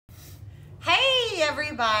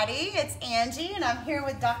everybody. It's Angie, and I'm here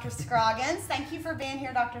with Dr. Scroggins. Thank you for being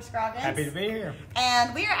here, Dr. Scroggins. Happy to be here.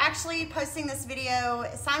 And we are actually posting this video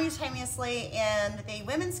simultaneously in the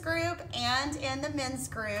women's group and in the men's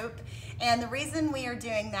group. And the reason we are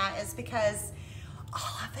doing that is because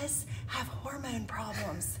all of us have hormone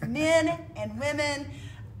problems. Men and women,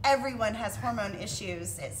 everyone has hormone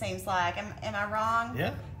issues, it seems like. Am I wrong?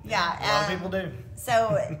 Yeah. Yeah. A lot of people do.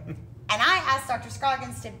 So... And I asked Dr.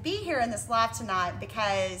 Scroggins to be here in this live tonight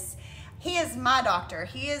because he is my doctor.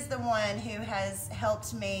 He is the one who has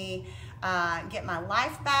helped me get my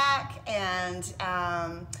life back and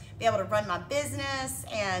be able to run my business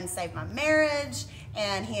and save my marriage.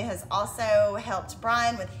 And he has also helped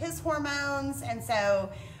Brian with his hormones. And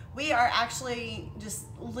so we are actually just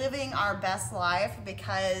living our best life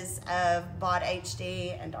because of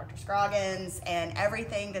BodHD and Dr. Scroggins and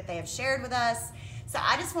everything that they have shared with us. So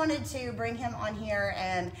I just wanted to bring him on here,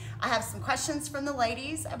 and I have some questions from the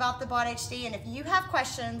ladies about the BodHD. And if you have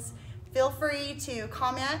questions, feel free to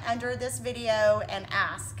comment under this video and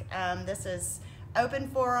ask. This is open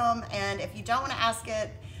forum, and if you don't want to ask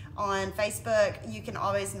it on Facebook, you can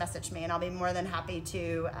always message me, and I'll be more than happy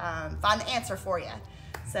to find the answer for you.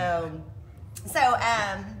 So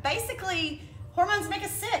basically, hormones make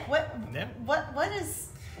us sick. Why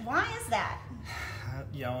is that?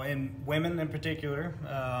 You know, in women in particular,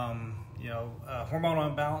 hormonal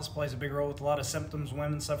imbalance plays a big role with a lot of symptoms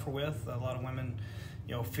women suffer with. A lot of women,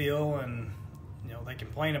 feel and, they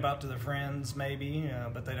complain about to their friends maybe,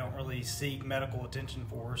 but they don't really seek medical attention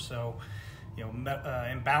for. So,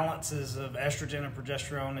 imbalances of estrogen and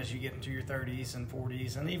progesterone as you get into your 30s and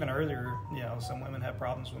 40s and even earlier, some women have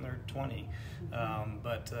problems when they're 20.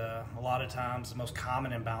 But a lot of times the most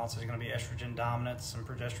common imbalance is going to be estrogen dominance and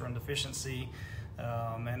progesterone deficiency.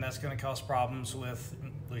 And that's going to cause problems with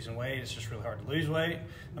losing weight. It's just really hard to lose weight.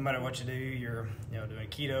 No matter what you do, you're doing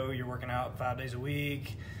keto, you're working out 5 days a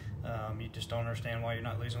week. You just don't understand why you're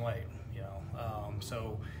not losing weight.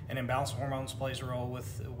 So an imbalance of hormones plays a role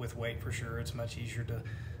with weight for sure. It's much easier to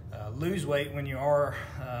lose weight when you are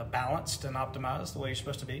balanced and optimized the way you're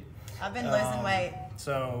supposed to be. I've been losing weight.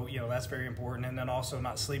 So, that's very important. And then also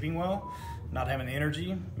not sleeping well, not having the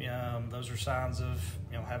energy. Those are signs of,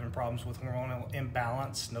 having problems with hormonal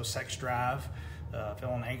imbalance, no sex drive,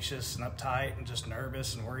 feeling anxious and uptight and just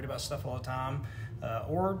nervous and worried about stuff all the time,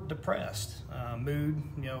 or depressed. Mood,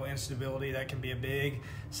 instability, that can be a big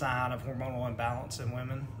sign of hormonal imbalance in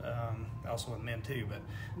women, also in men too.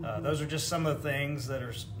 But those are just some of the things that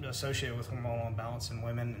are associated with hormonal imbalance in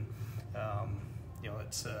women.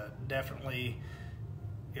 It's definitely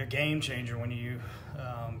a game changer when you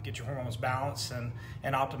get your hormones balanced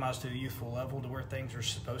and optimized to a youthful level to where things are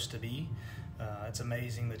supposed to be. It's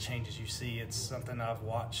amazing the changes you see. It's something I've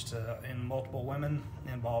watched in multiple women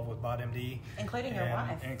involved with BodMD, including your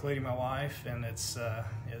wife, including my wife, and it's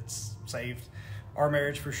saved our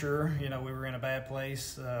marriage for sure. We were in a bad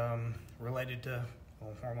place related to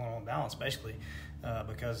hormonal imbalance, basically,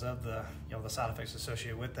 because of the the side effects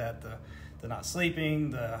associated with that, the not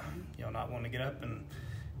sleeping, the not wanting to get up and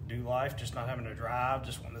do life, just not having to drive,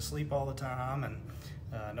 just wanting to sleep all the time,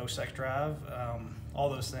 and no sex drive. All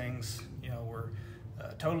those things, were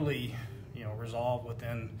totally, resolved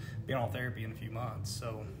within being on therapy in a few months.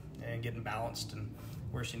 So, and getting balanced and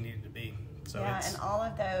where she needed to be. So yeah, and all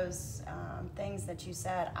of those things that you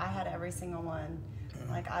said, I had every single one.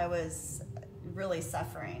 Like, I was really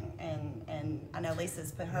suffering, and I know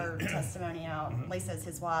Lisa's put her testimony out. Lisa's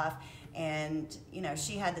his wife, and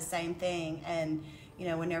she had the same thing. And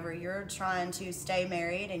whenever you're trying to stay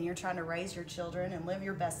married and you're trying to raise your children and live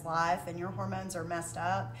your best life and your hormones are messed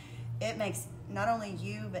up, it makes not only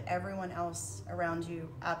you but everyone else around you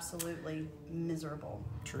absolutely miserable.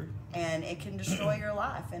 True. And it can destroy your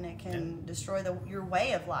life, and it can destroy your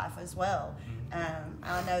way of life as well.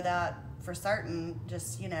 I know that for certain,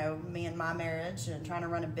 just me and my marriage and trying to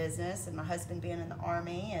run a business, and my husband being in the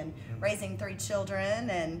Army and raising 3 children,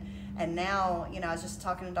 and now I was just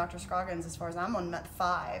talking to Dr. Scroggins as far as I'm on month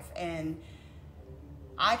 5, and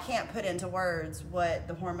I can't put into words what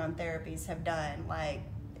the hormone therapies have done,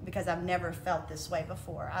 because I've never felt this way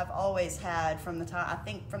before. I've always had, from the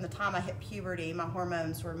time I hit puberty, my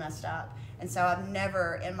hormones were messed up. And so I've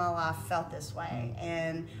never in my life felt this way.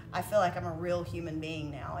 And I feel like I'm a real human being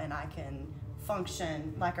now, and I can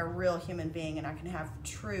function like a real human being, and I can have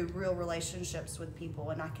true, real relationships with people,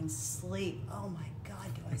 and I can sleep. Oh my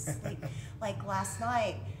God, do I sleep? Like last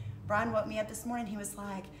night, Brian woke me up this morning. He was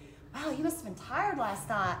like, wow, you must have been tired last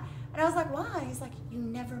night. And I was like, why? He's like, you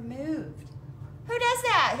never moved. Who does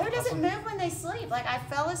that? Who doesn't move when they sleep? Like, I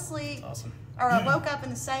fell asleep or I woke up in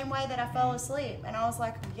the same way that I fell asleep. And I was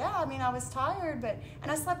like, yeah, I mean, I was tired,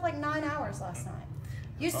 and I slept like 9 hours last night.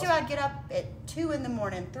 Used to, I'd get up at 2 in the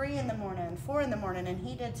morning, 3 in the morning, 4 in the morning, and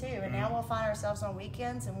he did too. And now we'll find ourselves on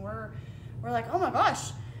weekends, and we're like, oh my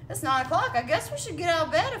gosh, it's 9 o'clock. I guess we should get out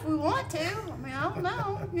of bed if we want to. I mean, I don't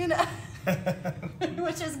know, you know,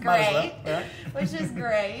 which is great. Well, right? Which is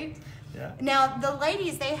great. Yeah. Now, the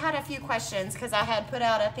ladies, they had a few questions because I had put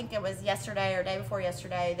out, I think it was yesterday or day before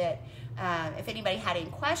yesterday, that if anybody had any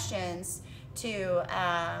questions to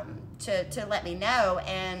let me know.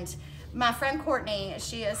 And my friend Courtney,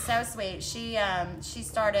 she is so sweet. She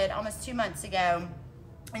started almost 2 months ago,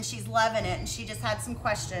 and she's loving it. And she just had some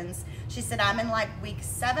questions. She said, I'm in like week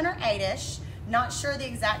 7 or 8-ish. Not sure the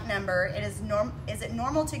exact number. Is it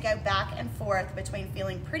normal to go back and forth between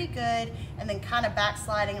feeling pretty good and then kind of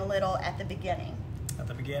backsliding a little at the beginning? At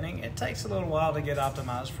the beginning, it takes a little while to get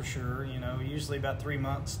optimized for sure. You know, usually about 3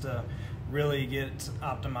 months to really get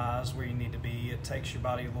optimized where you need to be. It takes your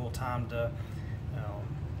body a little time to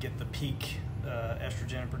get the peak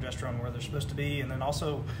estrogen and progesterone where they're supposed to be, and then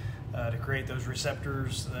also to create those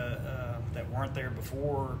receptors that weren't there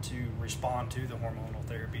before to respond to the hormonal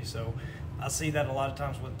therapy. So I see that a lot of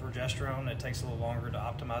times with progesterone. It takes a little longer to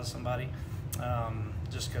optimize somebody,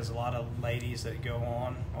 just because a lot of ladies that go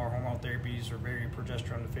on our hormonal therapies are very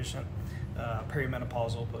progesterone deficient,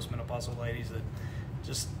 perimenopausal, postmenopausal ladies that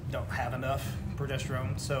just don't have enough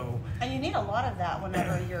progesterone. So, and you need a lot of that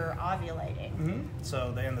whenever you're ovulating. Mm-hmm.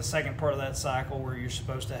 So in the second part of that cycle where you're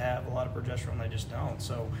supposed to have a lot of progesterone, they just don't.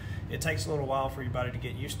 So it takes a little while for your body to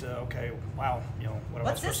get used to, okay, wow, you know, what am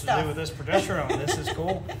I supposed to do with this progesterone? This is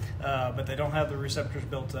cool. But they don't have the receptors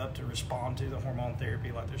built up to respond to the hormone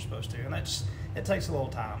therapy like they're supposed to. And it takes a little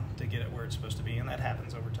time to get it where it's supposed to be, and that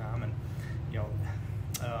happens over time. And, you know,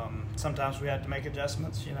 sometimes we have to make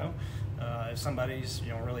adjustments, you know. If somebody's, you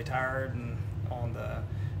know, really tired and on the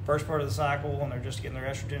first part of the cycle and they're just getting their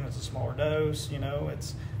estrogen, it's a smaller dose, you know,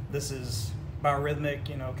 this is biorhythmic,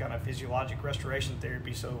 you know, kind of physiologic restoration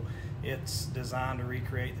therapy. So it's designed to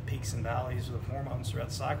recreate the peaks and valleys of hormones throughout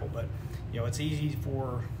the cycle. But, you know, it's easy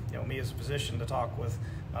for, you know, me as a physician to talk with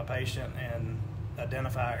my patient and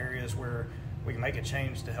identify areas where we can make a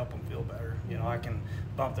change to help them feel better. You know, I can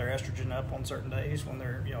bump their estrogen up on certain days when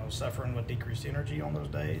they're, you know, suffering with decreased energy on those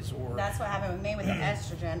days. Or that's what happened with me with the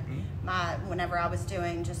estrogen. Whenever I was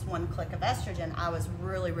doing just 1 click of estrogen, I was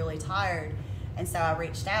really, really tired. And so I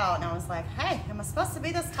reached out and I was like, hey, am I supposed to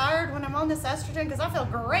be this tired when I'm on this estrogen? Because I feel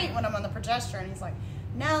great when I'm on the progesterone. He's like,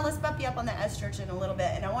 no, let's bump you up on the estrogen a little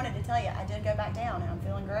bit. And I wanted to tell you, I did go back down and I'm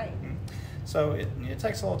feeling great. So it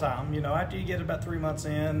takes a little time. You know, after you get about 3 months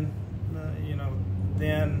in, you know,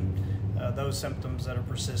 then those symptoms that are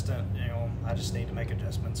persistent, you know, I just need to make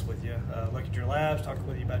adjustments with you. Look at your labs, talk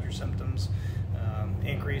with you about your symptoms,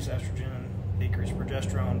 increase estrogen, decrease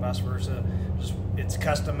progesterone, vice versa. Just, it's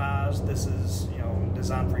customized. This is, you know,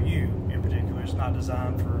 designed for you in particular. It's not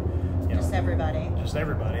designed for, you know, just everybody. Just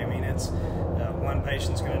everybody. I mean, it's one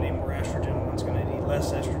patient's going to need more estrogen, one's going to need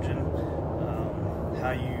less estrogen.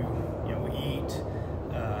 How you know, eat,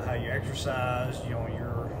 how you exercise, you know,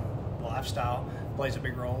 your lifestyle plays a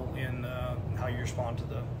big role in how you respond to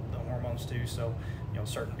the hormones too. So, you know,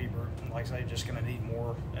 certain people are, like I say, just going to need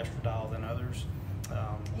more estradiol than others.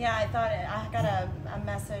 Yeah, I got a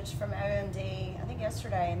message from OMD, I think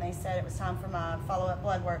yesterday, and they said it was time for my follow-up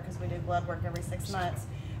blood work because we do blood work every 6 months.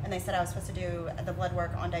 And they said I was supposed to do the blood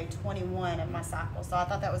work on day 21 of my cycle. So I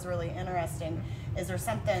thought that was really interesting. Is there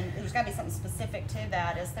something, there's got to be something specific to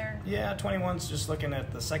that, is there? Yeah, 21's just looking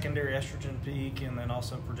at the secondary estrogen peak and then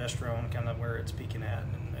also progesterone, kind of where it's peaking at.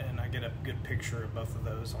 And I get a good picture of both of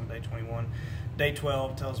those on day 21. Day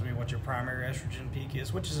 12 tells me what your primary estrogen peak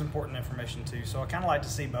is, which is important information too. So I kind of like to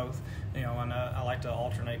see both, you know, and I like to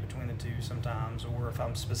alternate between the two sometimes, or if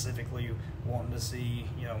I'm specifically wanting to see,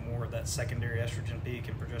 you know, more of that secondary estrogen peak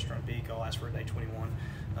and progesterone peak, I'll ask for a day 21.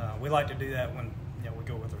 We like to do that when, you know, we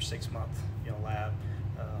go with our 6 month, you know, lab,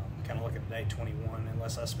 kind of look at day 21,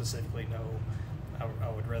 unless I specifically know I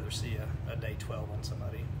would rather see a day 12 on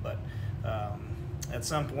somebody. But at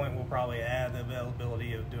some point we'll probably add the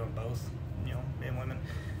availability of doing both, you know, men and women.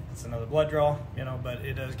 It's another blood draw, you know, but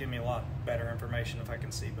it does give me a lot better information if I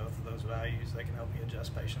can see both of those values. They can help me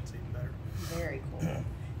adjust patients even better. Very cool.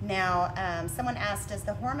 Now, someone asked, does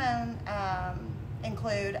the hormone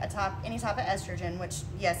include any type of estrogen, which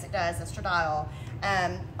yes, it does, estradiol.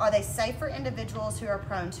 Are they safe for individuals who are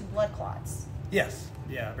prone to blood clots? Yes,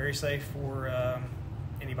 yeah, very safe for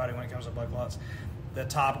anybody when it comes to blood clots. The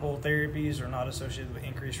topical therapies are not associated with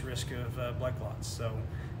increased risk of blood clots. So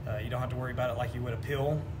You don't have to worry about it like you would a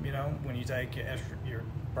pill. You know, when you take your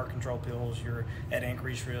birth control pills, you're at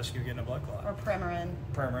increased risk of getting a blood clot. Or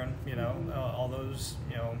Premarin. You know, all those,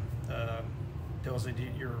 you know, pills that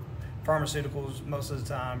your pharmaceuticals, most of the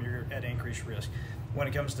time you're at increased risk. When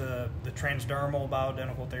it comes to the transdermal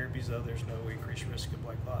bioidentical therapies, though, there's no increased risk of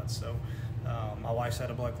blood clots. So my wife's had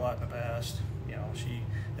a blood clot in the past. You know, she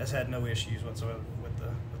has had no issues whatsoever with the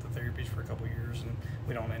therapies for a couple of years, and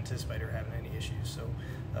we don't anticipate her having any issues. So,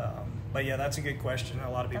 but yeah, that's a good question.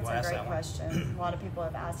 A lot of people ask that one. That's a great question. A lot of people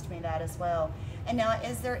have asked me that as well. And now,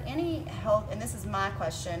 is there any health, and this is my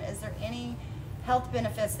question, is there any health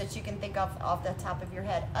benefits that you can think of off the top of your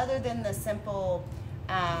head, other than the simple,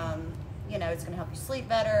 you know, it's going to help you sleep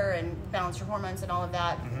better and balance your hormones and all of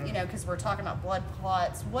that, you know, because we're talking about blood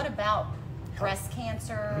clots. What about breast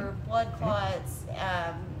cancer, blood clots,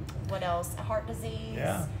 what else, heart disease?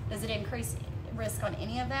 Yeah. Does it increase risk on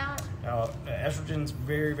any of that? Estrogen's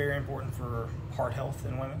very, very important for heart health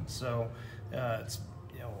in women. So it's,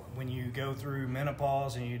 you know, when you go through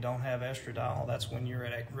menopause and you don't have estradiol, that's when you're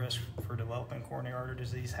at risk for developing coronary artery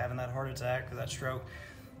disease, having that heart attack or that stroke.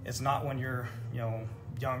 It's not when you're, you know,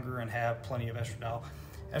 younger and have plenty of estradiol.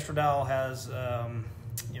 Estradiol has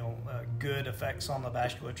good effects on the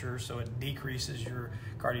vasculature, so it decreases your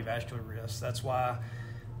cardiovascular risk. That's why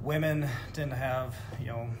women tend to have, you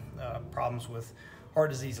know, problems with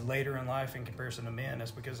heart disease later in life in comparison to men.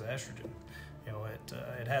 It's because of estrogen. You know,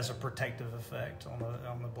 it has a protective effect on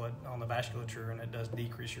the blood, on the vasculature, and it does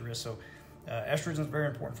decrease your risk. So estrogen is very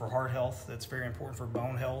important for heart health. It's very important for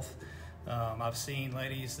bone health. I've seen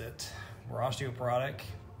ladies that were osteoporotic,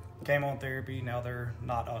 came on therapy, now they're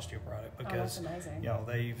not osteoporotic because you know,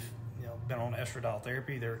 they've been on estradiol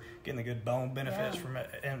therapy. They're getting the good bone benefits from it,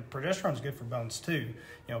 and progesterone's good for bones too.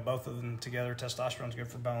 You know, both of them together. Testosterone's good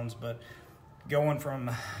for bones, but going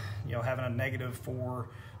from, you know, having a -4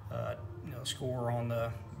 score on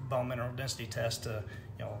the bone mineral density test to,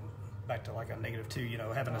 you know, back to like a -2, you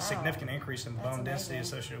know, having a significant increase in bone density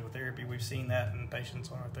associated with therapy. We've seen that in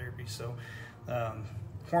patients on our therapy. So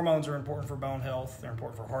hormones are important for bone health. They're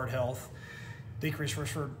important for heart health. Decreased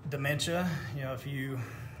risk for dementia. You know, if you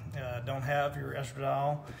don't have your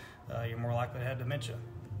estradiol, you're more likely to have dementia.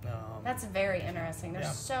 That's very interesting.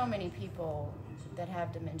 There's so many people that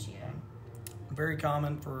have dementia. Very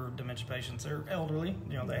common for dementia patients. They're elderly.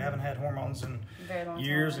 You know, they haven't had hormones in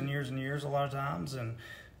years and years and years a lot of times, and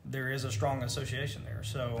there is a strong association there.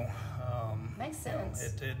 So makes sense.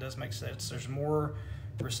 You know, it does make sense. There's more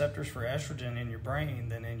receptors for estrogen in your brain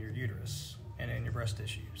than in your uterus and in your breast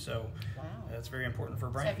tissue. So that's very important for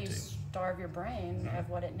brain too. So if you starve your brain of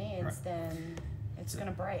what it needs, then it's going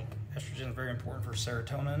to break. Estrogen is very important for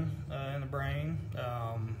serotonin in the brain,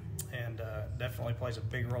 and definitely plays a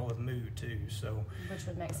big role with mood too. So, which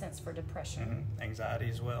would make sense for depression, anxiety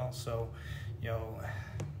as well. So, you know,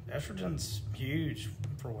 estrogen's huge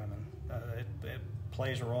for women. It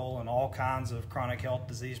plays a role in all kinds of chronic health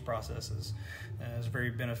disease processes. It's very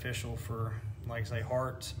beneficial for, like I say,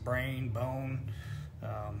 heart, brain, bone,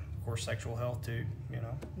 of course, sexual health too. You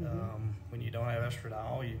know, when you don't have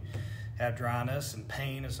estradiol, you have dryness and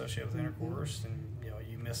pain associated with intercourse, and you know,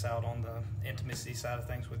 you miss out on the intimacy side of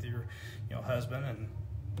things with your, you know, husband, and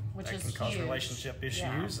which that can cause relationship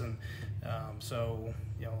issues. And so,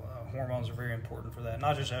 you know, hormones are very important for that.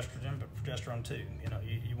 Not just estrogen, but progesterone too. You know,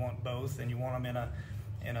 you want both, and you want them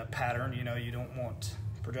in a pattern. You know, you don't want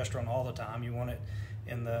progesterone all the time. You want it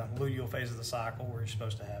in the luteal phase of the cycle where you're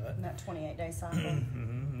supposed to have it. In that 28-day cycle.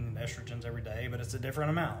 And estrogen's every day, but it's a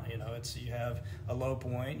different amount. You know, it's, you have a low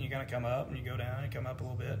point, and you're going to come up, and you go down, and come up a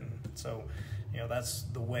little bit. And so, you know, that's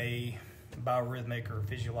the way biorhythmic or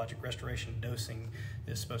physiologic restoration dosing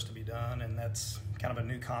is supposed to be done, and that's kind of a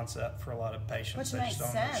new concept for a lot of patients. Which makes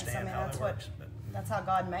sense. I mean, that's how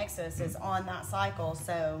God makes us, is on that cycle.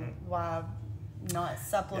 So why not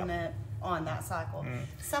supplement on that cycle?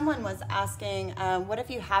 Someone was asking, what if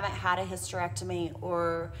you haven't had a hysterectomy,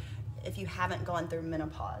 or if you haven't gone through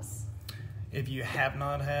menopause? If you have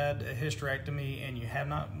not had a hysterectomy and you have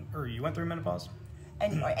not, or you went through menopause?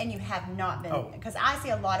 And you have not been, because I see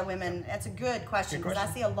a lot of women, that's a good question, because I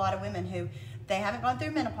see a lot of women who, they haven't gone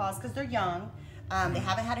through menopause because they're young, they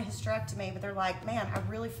haven't had a hysterectomy, but they're like, man, I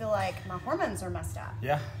really feel like my hormones are messed up.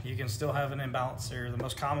 Yeah, you can still have an imbalance there. The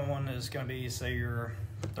most common one is going to be, say you're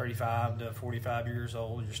 35 to 45 years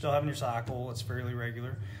old, you're still having your cycle, it's fairly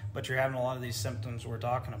regular, but you're having a lot of these symptoms we're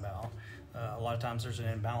talking about. A lot of times there's an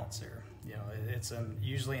imbalance there. You know, it's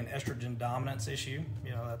usually an estrogen dominance issue.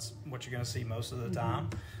 You know, that's what you're going to see most of the time.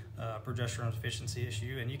 Progesterone deficiency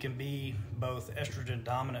issue, and you can be both estrogen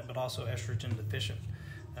dominant but also estrogen deficient.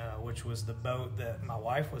 which was the boat that my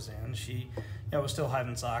wife was in. She, was still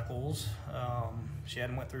having cycles. She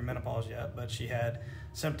hadn't went through menopause yet, but she had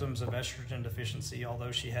symptoms of estrogen deficiency,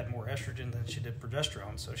 although she had more estrogen than she did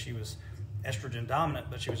progesterone. So she was estrogen dominant,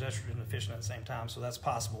 but she was estrogen deficient at the same time. So that's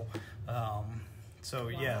possible. So wow.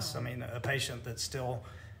 Yes, I mean, a patient that's still,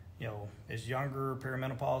 is younger,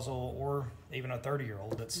 perimenopausal, or even a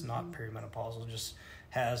 30-year-old that's not perimenopausal, just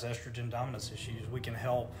has estrogen dominance issues, we can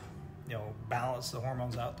help, balance the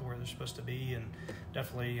hormones out to where they're supposed to be, and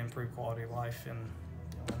definitely improve quality of life in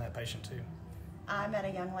that patient too. I met a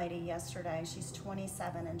young lady yesterday. She's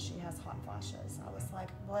 27 and she has hot flashes. I was like,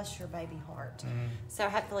 bless your baby heart. Mm-hmm. So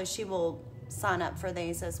hopefully she will sign up for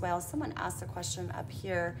these as well. Someone asked a question up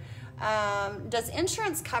here. Does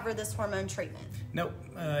insurance cover this hormone treatment? Nope.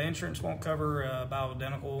 Insurance won't cover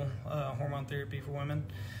bioidentical hormone therapy for women.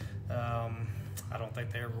 I don't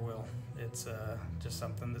think they ever will. It's just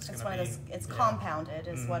something that's going to be... It's compounded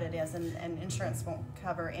is what it is, and insurance won't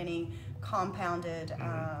cover any compounded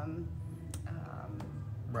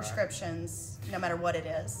prescriptions, no matter what it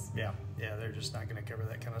is. Yeah, they're just not going to cover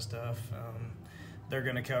that kind of stuff. They're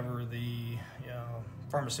going to cover the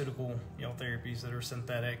pharmaceutical therapies that are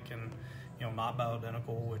synthetic and not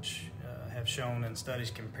bioidentical, which have shown in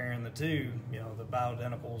studies comparing the two. The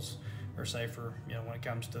bioidenticals are safer. When it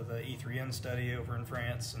comes to the E3N study over in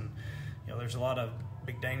France, and there's a lot of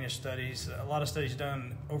big Danish studies, a lot of studies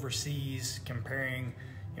done overseas comparing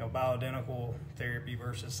bioidentical therapy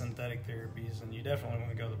versus synthetic therapies, and you definitely want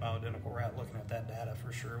to go the bioidentical route, looking at that data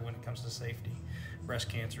for sure when it comes to safety, breast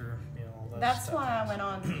cancer, That's why I went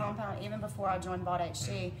on compound, even before I joined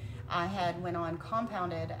BodHD, I had went on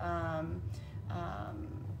compounded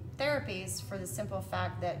therapies for the simple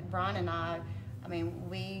fact that Brian and I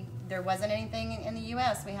mean, there wasn't anything in the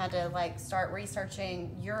U.S. We had to start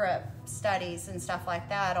researching Europe studies and stuff like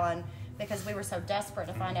that because we were so desperate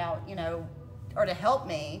to find out, or to help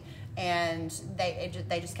me, and they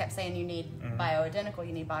just kept saying you need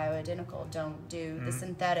bioidentical, don't do the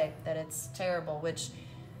synthetic, that it's terrible, which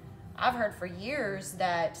I've heard for years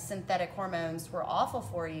that synthetic hormones were awful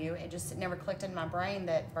for you. It never clicked in my brain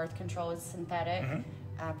that birth control is synthetic,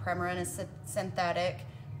 Premarin is synthetic,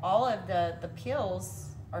 all of the pills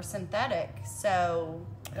are synthetic, so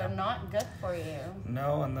they're not good for you.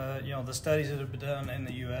 No, and the studies that have been done in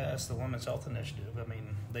the U.S., the Women's Health Initiative,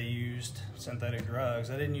 they used synthetic drugs.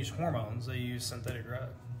 They didn't use hormones. They used synthetic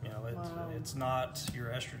drugs. It's not your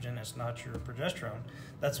estrogen. It's not your progesterone.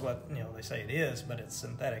 That's what they say it is, but it's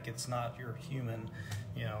synthetic. It's not your human,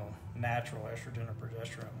 natural estrogen or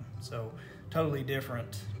progesterone. So totally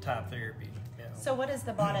different type therapy. So what is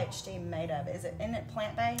the BodHD made of? Isn't it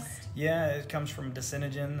plant-based? Yeah, it comes from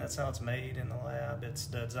desinogen. That's how it's made in the lab. It's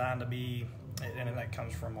designed to be, and that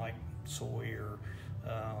comes from soy or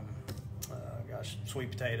sweet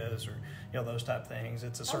potatoes or those type things.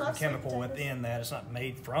 It's a certain chemical within that. It's not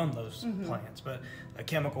made from those plants, but a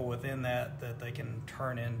chemical within that they can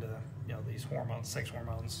turn into these hormones, sex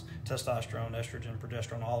hormones, testosterone, estrogen,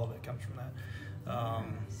 progesterone. All of it comes from that.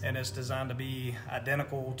 And it's designed to be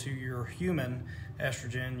identical to your human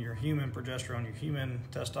estrogen, your human progesterone, your human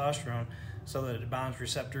testosterone, so that it binds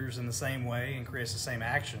receptors in the same way and creates the same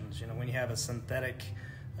actions. When you have a synthetic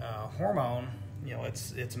hormone,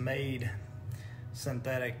 it's made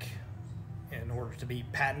synthetic in order to be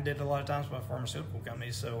patented a lot of times by pharmaceutical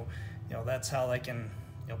companies. So that's how they can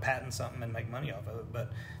patent something and make money off of it.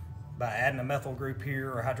 But by adding a methyl group here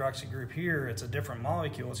or a hydroxy group here, it's a different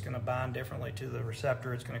molecule. It's going to bind differently to the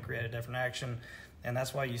receptor. It's going to create a different action, and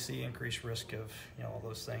that's why you see increased risk of all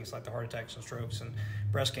those things like the heart attacks and strokes and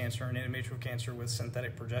breast cancer and endometrial cancer with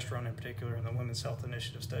synthetic progesterone in particular. In the Women's Health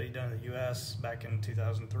Initiative study done in the U.S. back in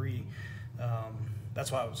 2003,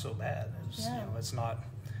 that's why it was so bad. It's not,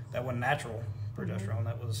 that wasn't natural progesterone.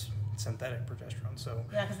 That was synthetic progesterone. So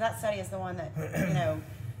because that study is the one that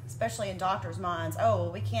especially in doctors' minds,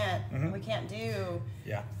 we can't do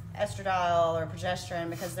estradiol or progesterone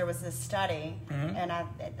because there was this study, and I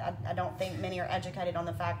don't think many are educated on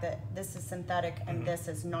the fact that this is synthetic and this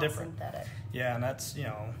is not synthetic. Yeah, and that's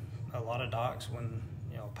a lot of docs, when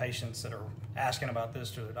patients that are asking about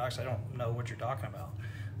this to their docs, they don't know what you're talking about.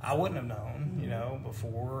 I wouldn't have known,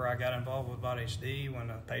 before I got involved with BodHD. When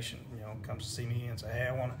a patient comes to see me and say, hey,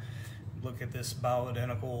 I want to look at this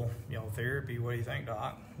bioidentical therapy, what do you think,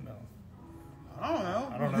 doc? I don't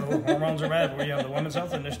know. I don't know. Hormones are bad for you. The Women's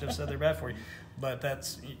Health Initiative said they're bad for you. But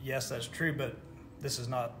that's true, but this is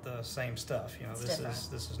not the same stuff.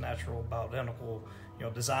 This is natural bioidentical,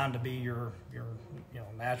 designed to be your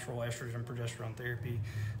natural estrogen progesterone therapy,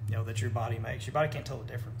 that your body makes. Your body can't tell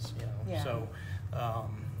the difference, So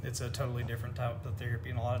it's a totally different type of therapy,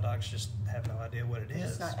 and a lot of docs just have no idea what it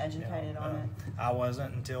is. Just not educated on it. I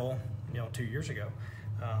wasn't until 2 years ago.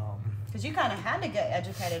 Because you kind of had to get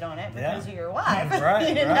educated on it because of your wife. Right,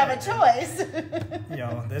 you didn't have a choice.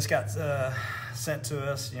 This got sent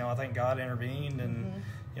to us. I think God intervened and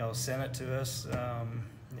sent it to us. And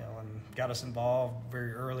got us involved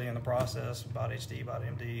very early in the process. BodHD,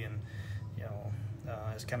 BodMD, and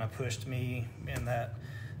it's kind of pushed me in that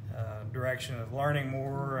direction of learning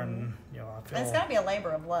more, and I feel and it's got to be a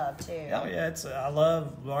labor of love too. Oh yeah, I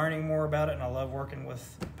love learning more about it, and I love working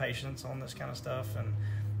with patients on this kind of stuff, and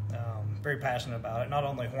very passionate about it. Not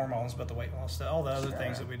only hormones, but the weight loss stuff, all the other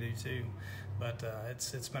things that we do too. But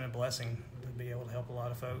it's been a blessing to be able to help a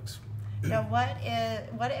lot of folks. Now, what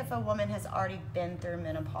if a woman has already been through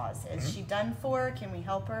menopause? Is she done for? Can we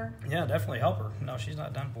help her? Yeah, definitely help her. No, she's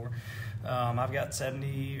not done for. I've got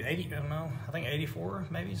 70, 80, I don't know, I think 84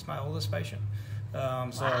 maybe is my oldest patient.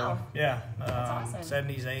 Wow. Yeah, That's awesome.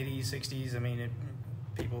 70s, 80s, 60s. I mean,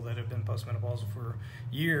 people that have been postmenopausal for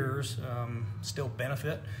years still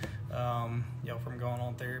benefit, from going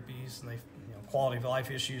on therapies, and they, quality of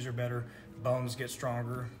life issues are better, bones get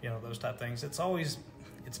stronger, those type of things.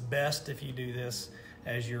 It's best if you do this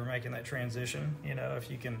as you're making that transition.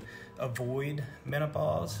 If you can avoid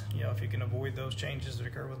menopause, if you can avoid those changes that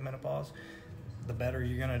occur with menopause, the better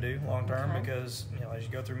you're going to do long term. Okay. Because as you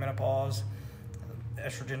go through menopause,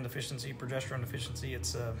 estrogen deficiency, progesterone deficiency,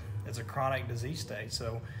 it's a chronic disease state.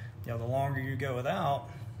 So the longer you go without,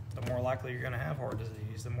 the more likely you're going to have heart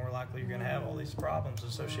disease, the more likely you're going to have all these problems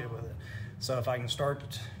associated with it. So if I can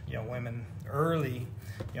start women early,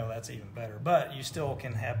 that's even better. But you still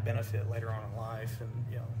can have benefit later on in life, and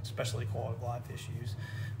especially quality of life issues.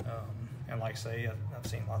 And like I say, I've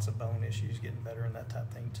seen lots of bone issues getting better and that type of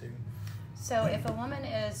thing too. So if a woman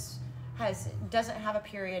doesn't have a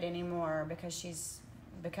period anymore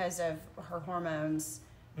because of her hormones,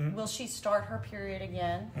 will she start her period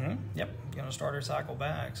again? Yep, going to start her cycle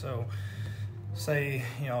back. So say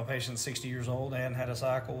a patient's 60 years old and had a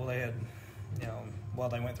cycle. They had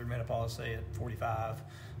they went through menopause, say at 45,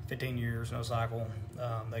 15 years, no cycle.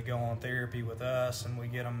 They go on therapy with us, and we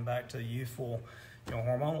get them back to youthful,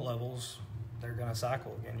 hormonal levels. They're going to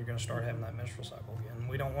cycle again. You're going to start having that menstrual cycle again.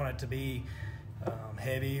 We don't want it to be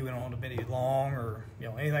heavy. We don't want it to be long or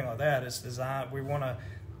anything like that. It's designed. We want to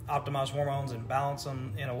optimize hormones and balance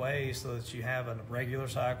them in a way so that you have a regular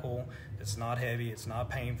cycle. It's not heavy. It's not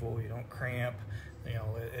painful. You don't cramp.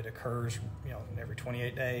 It occurs, every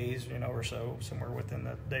 28 days, or so, somewhere within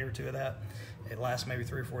a day or two of that. It lasts maybe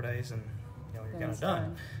 3 or 4 days, and you're kind of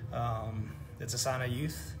done. It's a sign of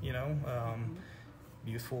youth,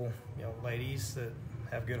 youthful, ladies that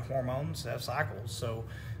have good hormones have cycles. So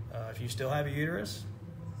if you still have a uterus,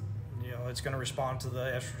 it's going to respond to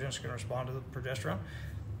the estrogen, it's going to respond to the progesterone,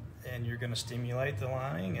 and you're going to stimulate the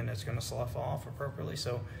lining, and it's going to slough off appropriately.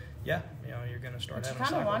 So yeah, you're going to start having a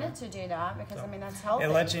cycle. You kind of wanted to do that because that's healthy. It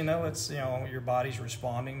lets you know it's your body's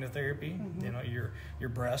responding to therapy. Your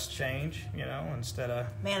breasts change. Instead of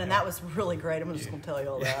and that was really great. I'm just going to tell you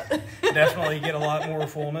all that. Definitely get a lot more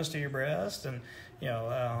fullness to your breast, and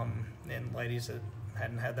and ladies that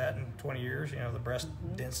hadn't had that in 20 years, the breast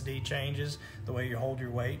density changes, the way you hold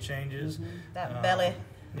your weight changes. That belly.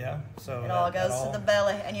 Yeah, so it all goes to the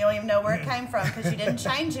belly, and you don't even know where it came from because you didn't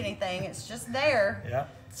change anything. It's just there. Yeah.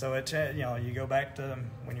 So it you go back to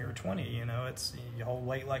when you were 20. It's you hold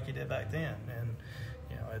weight like you did back then, and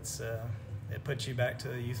it puts you back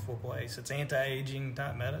to a youthful place. It's anti-aging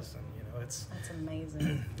type medicine. That's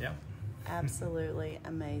amazing. Yeah. Absolutely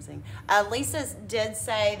amazing. Lisa did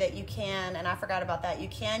say that you can, and I forgot about that, you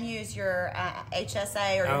can use your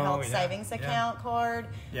HSA or your health savings account card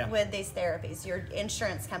with these therapies. Your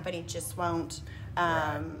insurance company just won't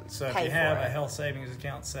So if you have a health savings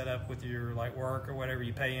account set up with your work or whatever,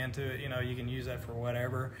 you pay into it, you can use that for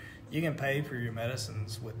whatever. You can pay for your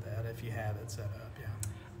medicines with that if you have it set up.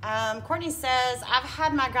 Courtney says, I've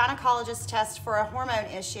had my gynecologist test for a hormone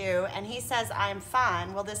issue, and he says I'm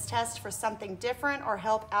fine. Will this test for something different or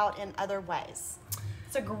help out in other ways?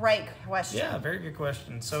 It's a great question. Yeah, very good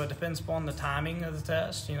question. So it depends upon the timing of the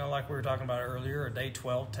test. Like we were talking about earlier, a day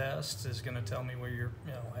 12 test is going to tell me where your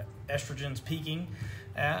estrogen's peaking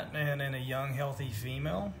at, and in a young, healthy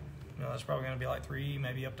female, that's probably going to be like 3,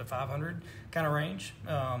 maybe up to 500 kind of range.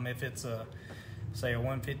 If it's say a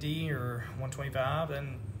 150 or 125,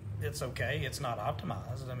 then it's okay. It's not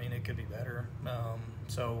optimized. I mean, it could be better.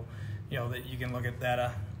 So, that you can look at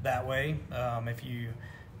that that way. If you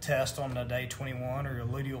test on the day 21 or your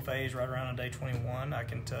luteal phase right around the day 21, I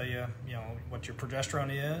can tell you, what your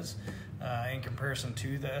progesterone is in comparison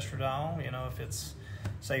to the estradiol. If it's,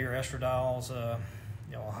 say your estradiol's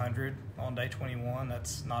 100 on day 21.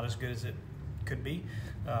 That's not as good as it could be.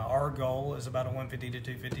 Our goal is about a 150 to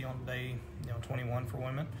 250 on day 21 for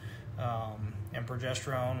women. And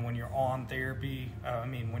progesterone, when you're on therapy,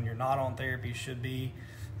 when you're not on therapy, should be,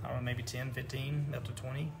 I don't know, maybe 10, 15, up to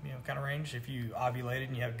 20, kind of range. If you ovulated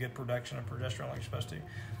and you have good production of progesterone like you're supposed to.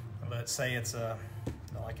 But say it's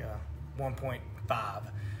like a 1.5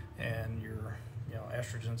 and your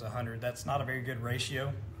estrogen's 100. That's not a very good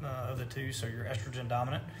ratio of the two, so you're estrogen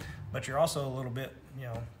dominant, but you're also a little bit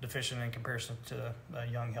deficient in comparison to a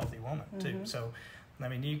young healthy woman too. So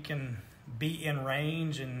you can be in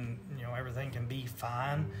range and everything can be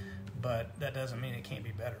fine, but that doesn't mean it can't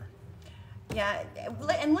be better. Yeah,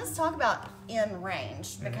 and let's talk about in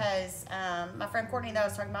range, because my friend Courtney that I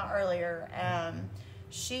was talking about earlier,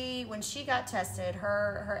 when she got tested,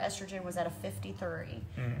 her estrogen was at a 53,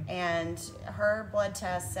 and her blood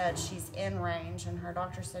test said she's in range, and her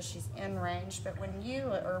doctor says she's in range. But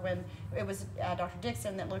when it was Dr.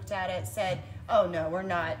 Dixon that looked at it, said, "Oh no, we're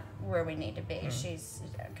not where we need to be."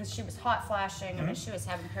 Because she was hot flashing. I mean, she was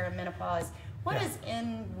having perimenopause. What does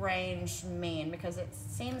in range mean? Because it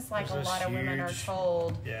seems like a lot of women are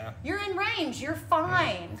told, you're in range, you're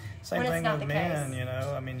fine. Same thing with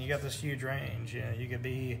men, you got this huge range. You could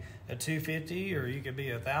be a 250 or you could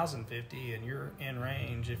be 1,050 and you're in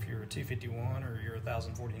range if you're a 251 or you're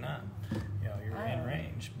 1,049. You're in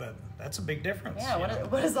range, but that's a big difference. Yeah,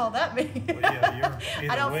 what does all that mean? Well,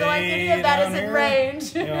 you're I don't feel like any of that is in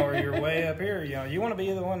range. Or you're way up here. You want to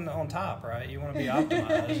be the one on top, right? You want to be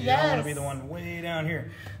optimized. You don't want to be the one way down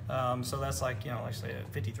here. So that's like I say,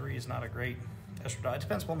 53 is not a great estrogen. It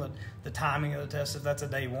depends on the timing of the test. If that's a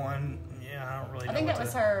day one, I don't really know. I think that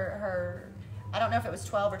was her. I don't know if it was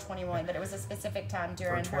 12 or 21, but it was a specific time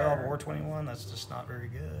during for 12 or 21. That's just not very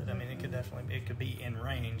good. I mean, it could be in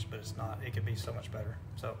range, but it's not. It could be so much better.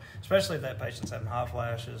 So especially if that patient's having hot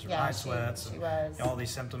flashes or night sweats and all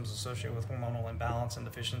these symptoms associated with hormonal imbalance and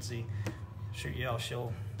deficiency.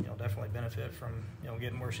 She'll definitely benefit from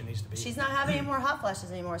getting where she needs to be. She's not having any more hot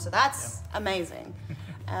flashes anymore, so that's amazing.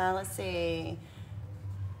 Let's see.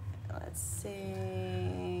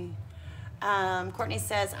 Courtney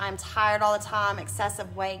says, I'm tired all the time,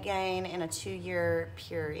 excessive weight gain in a 2-year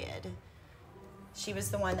period. She was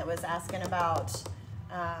the one that was asking about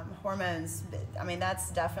hormones. I mean, that's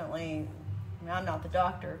definitely, I'm not the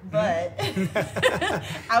doctor, but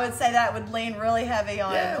I would say that would lean really heavy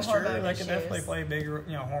on hormone That issues. could definitely play bigger,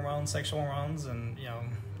 hormones, sexual hormones, and,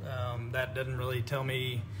 that doesn't really tell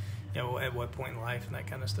me, at what point in life and that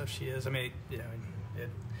kind of stuff she is. I mean,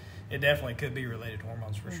 it definitely could be related to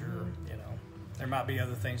hormones for sure, There might be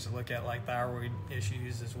other things to look at, like thyroid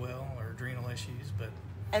issues as well, or adrenal issues, but...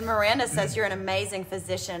 And Miranda says you're an amazing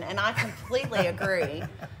physician, and I completely agree.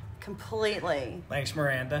 Completely. Thanks,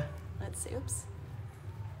 Miranda. Let's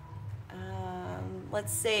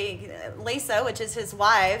see. Lisa, which is his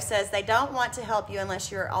wife, says they don't want to help you unless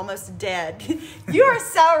you're almost dead. You are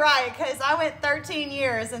so right, because I went 13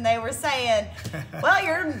 years and they were saying, well,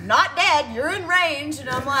 you're not dead, you're in range. And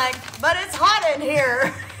I'm like, but it's hot in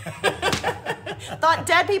here. Thought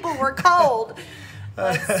dead people were cold.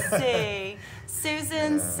 Let's see.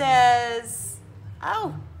 Susan says,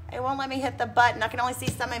 it won't let me hit the button. I can only see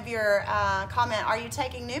some of your comment. Are you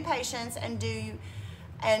taking new patients and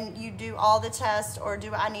you do all the tests, or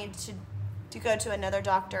do I need to go to another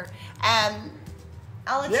doctor?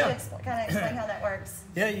 I'll let you kind of explain how that works.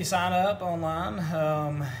 Yeah, you sign up online,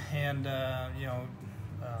 and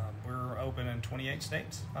we're open in 28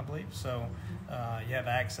 states, I believe. So you have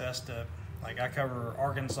access to, like, I cover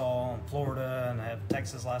Arkansas and Florida, and I have a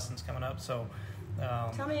Texas license coming up. So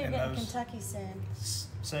tell me you're getting Kentucky soon.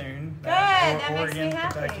 Soon. Good. That makes me Oregon,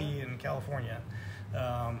 happy. Kentucky, and California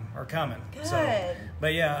are coming. Good. So,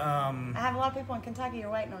 but yeah, I have a lot of people in Kentucky who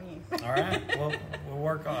are waiting on you. all right. Well, we'll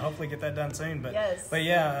work on hopefully get that done soon. But yes. But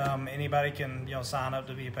yeah, anybody can sign up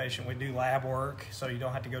to be a patient. We do lab work, so you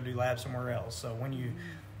don't have to go do lab somewhere else. So when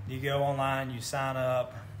you go online, you sign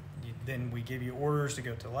up. Then we give you orders to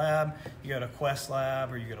go to lab. You go to Quest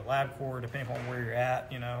Lab or you go to LabCorp, depending on where you're at.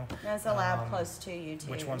 There's a lab close to you too.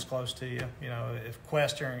 Which one's close to you? If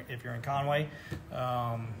Quest, if you're in Conway,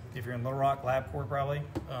 if you're in Little Rock, LabCorp probably.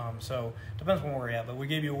 So depends on where you're at. But we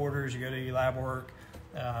give you orders. You go do your lab work.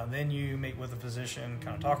 Then you meet with a physician,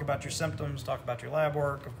 kind of talk about your symptoms, talk about your lab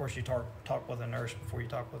work. Of course, you talk with a nurse before you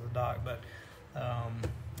talk with a doc. But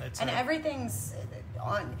everything's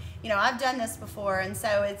on. I've done this before, and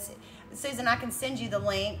so it's. Susan, I can send you the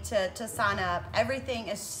link to sign up. Everything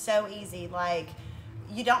is so easy. Like,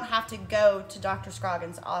 you don't have to go to Dr.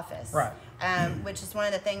 Scroggins' office. Right. Which is one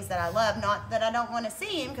of the things that I love. Not that I don't want to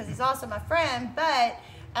see him, because he's also my friend, but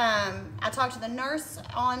I talk to the nurse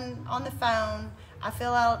on the phone. I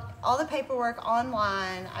fill out all the paperwork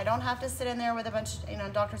online. I don't have to sit in there with a bunch,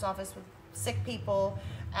 doctor's office with sick people.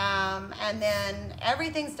 And then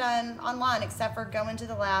everything's done online except for going to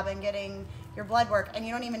the lab and getting your blood work. And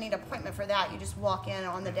you don't even need an appointment for that. You just walk in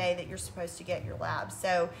on the day that you're supposed to get your lab.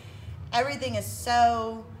 So everything is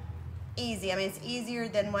so easy. I mean, it's easier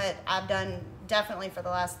than what I've done definitely for the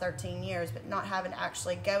last 13 years, but not having to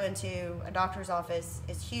actually go into a doctor's office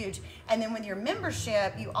is huge. And then with your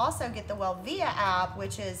membership, you also get the Wellvia app,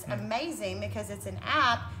 which is amazing because it's an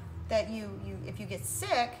app that you if you get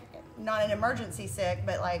sick, not an emergency sick,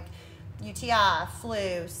 but like UTI,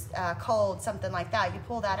 flu, cold, something like that, you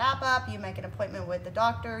pull that app up, you make an appointment with the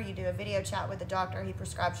doctor, you do a video chat with the doctor, he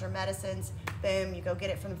prescribes your medicines, boom, you go get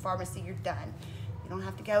it from the pharmacy, you're done. You don't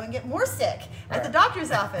have to go and get more sick at the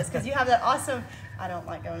doctor's office because you have that awesome. I don't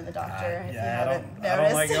like going to the doctor. If you haven't noticed. I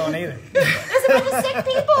don't like going either. There's a bunch of sick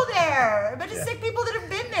people there. A bunch of sick people that have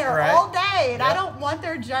been there all day, and I don't want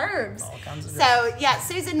their germs. All kinds of so yeah,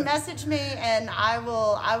 Susan, message me, and I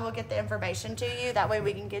will get the information to you. That way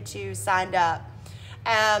we can get you signed up.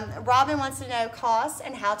 Robin wants to know costs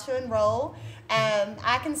and how to enroll.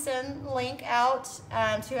 I can send a link out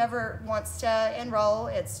to whoever wants to enroll.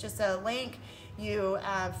 It's just a link. You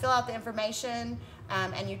fill out the information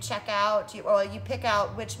and you check out, you pick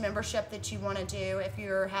out which membership that you want to do. If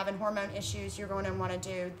you're having hormone issues, you're going to want to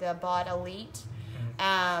do the BOD Elite.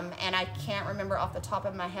 And I can't remember off the top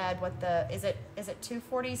of my head what is it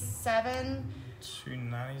 $247?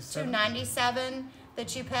 $297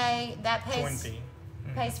 that you pay. That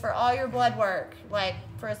pays for all your blood work, like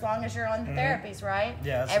for as long as you're on the therapies, right?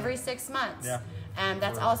 Yeah. Every 6 months. Yeah.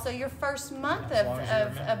 That's also your first month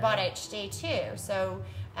of BodHD too. So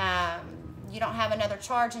you don't have another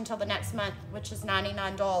charge until the next month, which is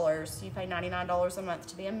 $99. You pay $99 a month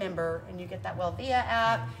to be a member, and you get that Wellvia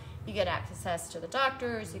app. You get access to the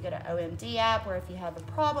doctors. You get an OMD app where if you have a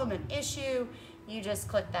problem, an issue, you just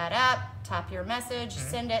click that app, type your message,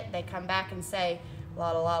 send it. They come back and say,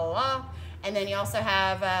 la, la, la, la, la. And then you also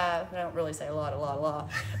have, I don't really say la, la, la,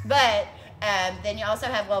 but then you also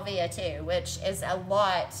have Wellvia too, which is a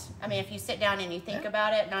lot. I mean, if you sit down and you think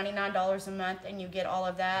about it, $99 a month and you get all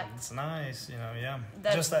of that. It's nice, yeah.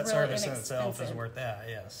 That's just that really service in itself is worth that,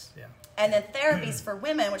 yes, yeah. And then therapies for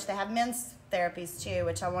women, which they have men's therapies too,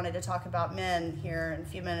 which I wanted to talk about men here in a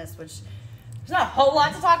few minutes, which there's not a whole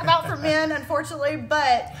lot to talk about for men, unfortunately,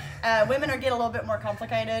 but women get a little bit more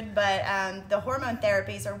complicated. But the hormone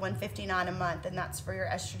therapies are $159 a month, and that's for your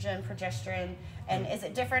estrogen, progesterone. And is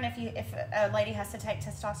it different if a lady has to take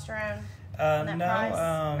testosterone?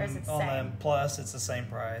 No, or is it the on same? the plus, it's the same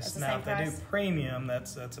price. It's the Now, same if they price? do premium,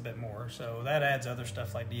 that's a bit more. So that adds other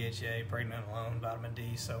stuff like DHA, pregnenolone, vitamin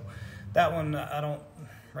D. So that one I don't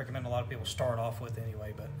recommend a lot of people start off with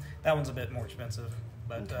anyway, but that one's a bit more expensive.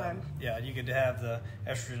 But yeah, you could have the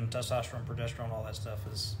estrogen, testosterone, progesterone, all that stuff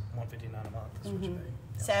is $159 a month. That's what you pay.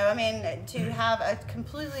 Yeah. So, I mean, to have a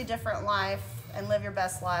completely different life and live your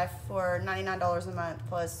best life for $99 a month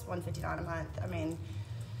plus $159 a month, I mean,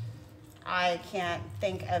 I can't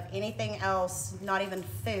think of anything else, not even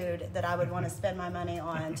food, that I would want to spend my money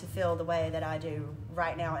on to feel the way that I do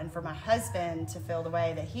right now, and for my husband to feel the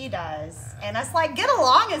way that he does. And us get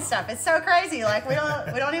along and stuff. It's so crazy. Like we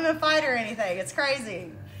don't even fight or anything. It's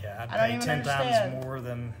crazy. Yeah, I don't pay even 10 understand. times more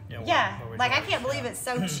than what we like do. I can't believe it's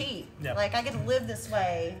so cheap. Yeah. Like I get to live this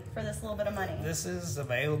way for this little bit of money. This is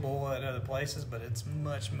available at other places, but it's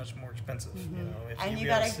much, much more expensive. And you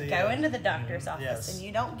got to go into the doctor's office, yes. and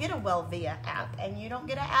you don't get a Wellvia app, and you don't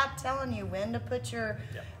get an app telling you when to put your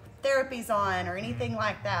therapies on or anything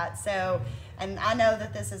like that. So, and I know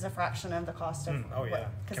that this is a fraction of the cost of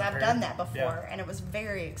because I've done that before, and it was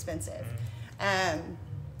very expensive.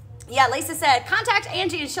 Yeah, Lisa said, contact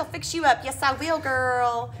Angie and she'll fix you up. Yes, I will,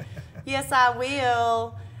 girl. Yes, I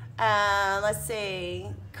will. Let's see.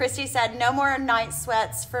 Christy said, no more night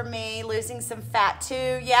sweats for me, losing some fat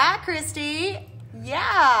too. Yeah, Christy.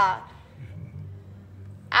 Yeah.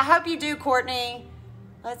 I hope you do, Courtney.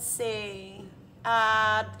 Let's see.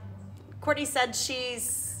 Courtney said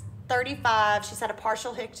she's 35. She's had a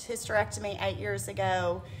partial hysterectomy 8 years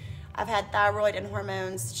ago. I've had thyroid and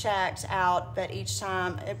hormones checked out, but each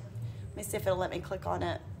time, let me see if it'll let me click on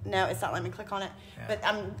it. No, it's not letting me click on it. Yeah. But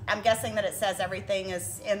I'm guessing that it says everything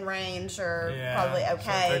is in range or probably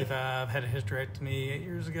okay. So 35, had a hysterectomy 8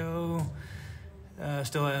 years ago.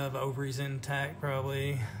 Still have ovaries intact,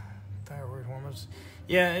 probably. Thyroid hormones.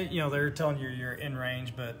 Yeah, they're telling you you're in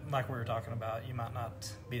range, but like we were talking about, you might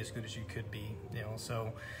not be as good as you could be.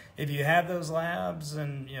 So if you have those labs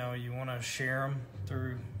and you want to share them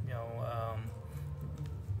through,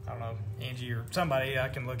 don't know, Angie or somebody, I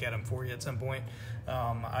can look at them for you at some point.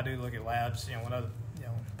 I do look at labs, when other,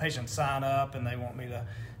 patients sign up and they want me to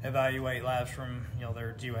evaluate labs from,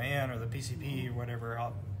 their GYN or the PCP or whatever.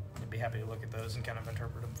 I'd be happy to look at those and kind of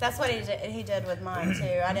interpret them. That's what he did with mine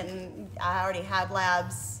too. I already had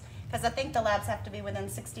labs, because I think the labs have to be within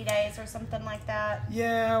 60 days or something like that.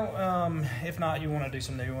 Yeah, if not, you want to do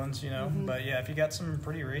some new ones, But yeah, if you got some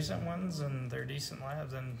pretty recent ones and they're decent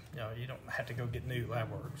labs, then you don't have to go get new lab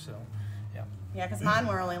work. So, yeah. Yeah, because mine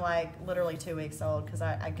were only literally 2 weeks old, because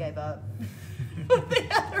I gave up the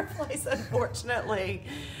other place, unfortunately.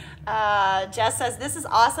 Jess says, this is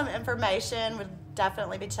awesome information. Would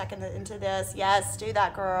definitely be checking into this. Yes, do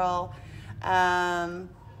that, girl.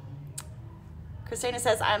 Christina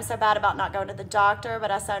says, I am so bad about not going to the doctor,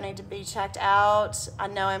 but I so need to be checked out. I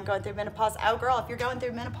know I'm going through menopause. Oh, girl, if you're going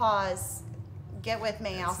through menopause, get with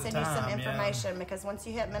me. I'll send you some information, because once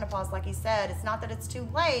you hit menopause, like you said, it's not that it's too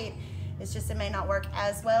late. It's just it may not work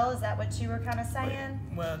as well. Is that what you were kind of saying?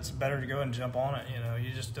 Well, it's better to go and jump on it.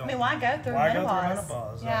 You just don't. I mean, why go through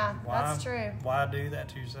menopause? Yeah, that's true. Why do that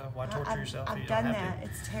to yourself? Why torture yourself? I've done that.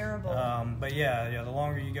 It's terrible. But yeah, the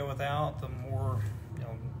longer you go without, the more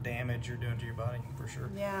damage you're doing to your body, for sure.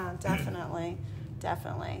 Yeah, definitely.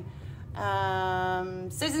 Definitely.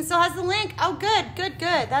 Susan still has the link. Oh, good.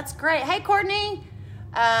 That's great. Hey, Courtney.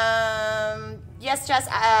 Yes, Jess,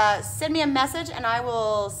 send me a message and I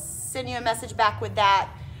will send you a message back with that.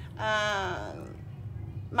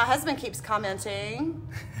 My husband keeps commenting.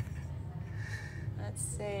 Let's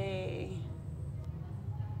see.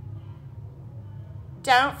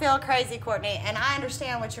 Don't feel crazy, Courtney. And I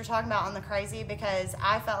understand what you're talking about on the crazy, because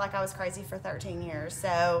I felt like I was crazy for 13 years.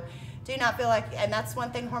 So do not feel like, and that's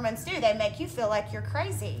one thing hormones do. They make you feel like you're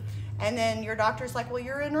crazy. And then your doctor's like, well,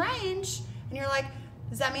 you're in range. And you're like,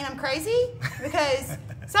 does that mean I'm crazy? Because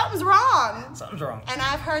something's wrong. Something's wrong. And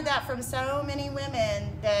I've heard that from so many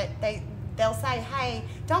women that they'll say, hey,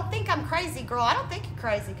 don't think I'm crazy, girl. I don't think you're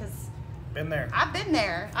crazy, because been there. I've been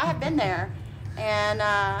there. I have been there. And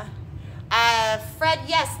Fred,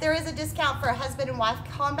 yes, there is a discount for a husband and wife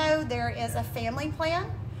combo. There is a family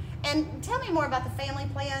plan. And tell me more about the family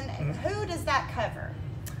plan. Who does that cover?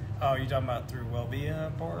 Oh, you're talking about through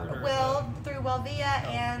Wellvia part? Well, through Wellvia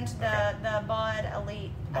and the BOD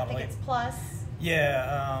Elite. I think it's Plus.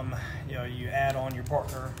 Yeah, you add on your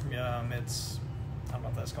partner. It's, I don't know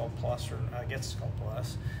if that's called Plus, or I guess it's called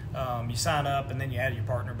Plus. You sign up and then you add your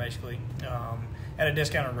partner, basically, at a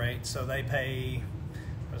discounted rate. So they pay,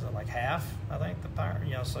 was it like half? I think the power.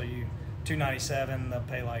 So you $297, they'll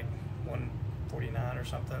pay like $149 or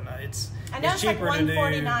something. I know it's cheaper like to do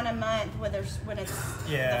 $149 a month when it's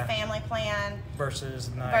the family plan versus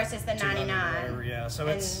the $99. Yeah, so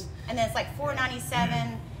and then it's like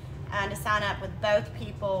 $497 to sign up with both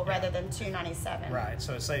people rather than $297. Right,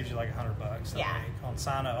 so it saves you like $100. Yeah. On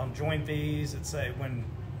sign up on join fees, it's when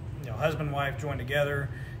husband and wife join together,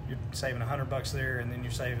 you're saving $100 there, and then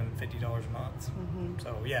you're saving $50 a month. Mm-hmm.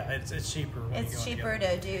 So yeah, it's cheaper. It's cheaper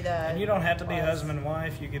to do the. And you don't have to be husband and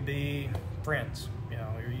wife. You could be friends,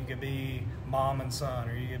 or you could be mom and son,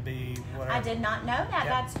 or you could be whatever. I did not know that.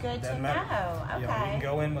 Yeah. That's good to know. Okay. You can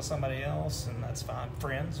go in with somebody else, and that's fine.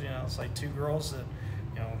 Friends, it's like two girls that,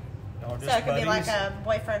 y'all just so it could buddies. be like a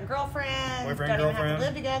boyfriend-girlfriend. Don't even have to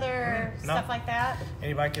live together. Mm-hmm. Stuff like that.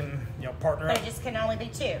 Anybody can, partner up. But it just can only be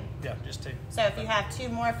two. Yeah, just two. So if you have two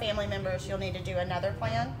more family members, you'll need to do another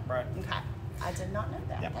plan. Right. Okay. I did not know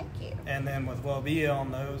that. Yep. Thank you. And then with Wellvia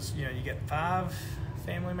on those, you get 5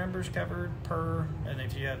 family members covered per, and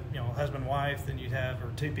if you have, husband, wife, then you'd have,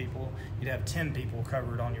 or 2 people, you'd have 10 people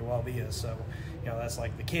covered on your Wellvia. So, that's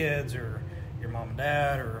like the kids or your mom and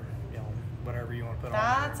dad or, whatever you want to put on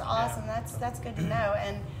there. That's awesome. Yeah. That's good to know.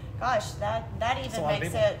 And gosh, that even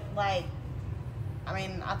makes it like,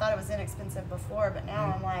 I thought it was inexpensive before, but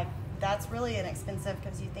now I'm like, that's really inexpensive,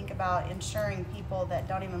 because you think about insuring people that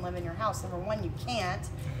don't even live in your house. Number one, you can't.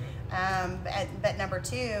 But number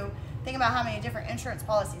 2, think about how many different insurance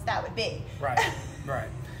policies that would be. Right.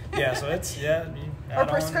 Yeah, so it's, or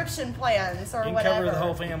prescription plans or whatever. You can cover the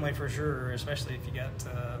whole family for sure, especially if you got,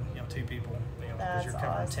 2 people. Because you're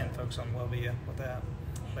covering awesome. 10 folks on Wellvia with that.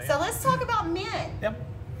 So let's talk about men. Yep.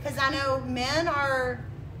 Because I know men are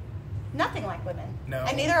nothing like women. No.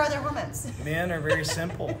 And neither are their hormones. Men are very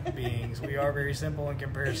simple beings. We are very simple in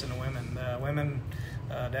comparison to women. Women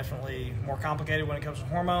definitely more complicated when it comes to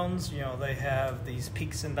hormones. They have these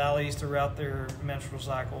peaks and valleys throughout their menstrual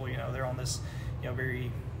cycle. They're on this,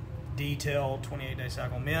 very detailed 28-day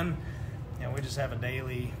cycle. Men, we just have a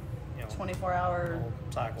daily, 24-hour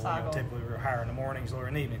cycle. Typically we're higher in the mornings, lower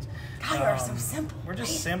in the evenings. God, you're so simple. We're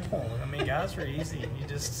just simple. I mean, guys are easy. You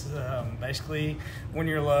just basically, when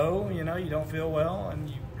you're low, you don't feel well, and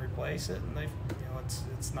you replace it, and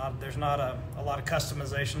it's not. There's not a lot of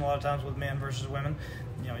customization a lot of times with men versus women.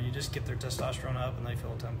 You just get their testosterone up, and they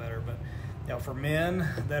feel a ton better. But for men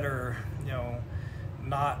that are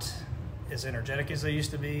not as energetic as they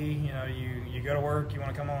used to be, you go to work, you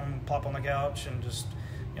want to come home, plop on the couch, and just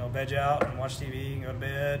veg out and watch TV and go to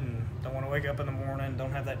bed, and don't want to wake up in the morning,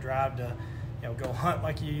 don't have that drive to go hunt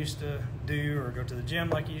like you used to do, or go to the gym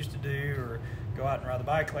like you used to do, or go out and ride the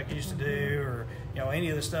bike like you used to do, or any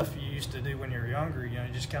of the stuff you used to do when you were younger. You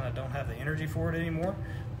just kind of don't have the energy for it anymore.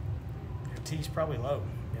 Your T's probably low.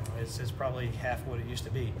 It's probably half what it used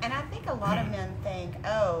to be. And I think a lot of men think,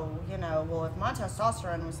 well, if my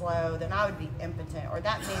testosterone was low, then I would be impotent, or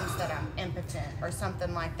that means that I'm impotent, or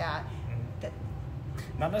something like that.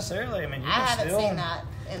 Not necessarily. I mean, I haven't seen that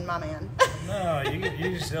in my man. No,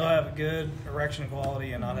 you still have a good erection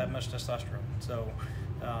quality and not have much testosterone. So,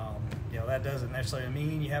 that doesn't necessarily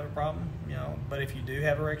mean you have a problem. But if you do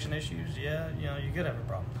have erection issues, you could have a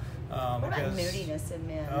problem. What about moodiness in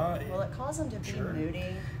men? Will it cause them to be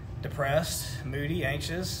moody? Depressed, moody,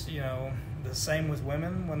 anxious. The same with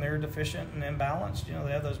women when they're deficient and imbalanced.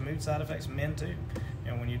 They have those mood side effects. Men too.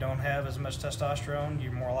 When you don't have as much testosterone,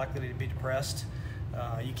 you're more likely to be depressed.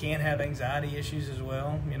 You can have anxiety issues as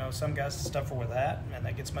well. Some guys suffer with that, and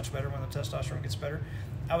that gets much better when the testosterone gets better.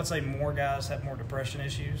 I would say more guys have more depression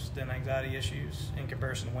issues than anxiety issues in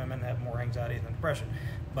comparison to women have more anxiety than depression.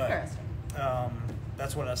 But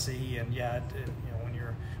that's what I see, and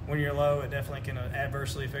when you're low, it definitely can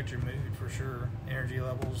adversely affect your mood for sure. Energy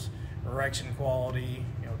levels, erection quality,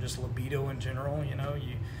 just libido in general.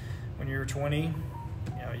 When you were 20,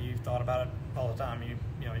 you thought about it all the time.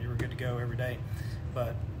 You were good to go every day.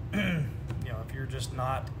 But if you're just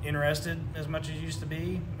not interested as much as you used to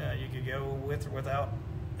be, you could go with or without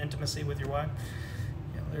intimacy with your wife.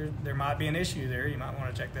 There might be an issue there. You might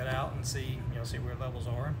want to check that out and see where levels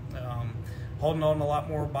are. Holding on a lot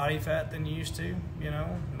more body fat than you used to.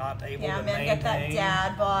 Not able to maintain. Get that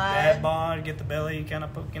dad bod. Dad bod. Get the belly kind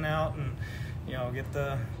of poking out, and get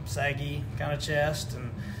the saggy kind of chest,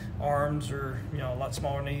 and arms are a lot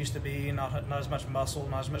smaller than they used to be. Not as much muscle,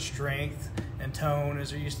 not as much strength and tone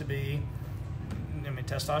as there used to be. I mean,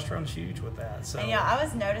 testosterone's huge with that. So and I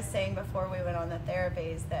was noticing before we went on the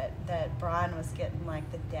therapies that Brian was getting like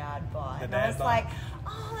the dad bod. And I was like,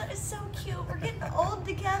 oh, that is so cute. We're getting old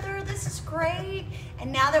together. This is great.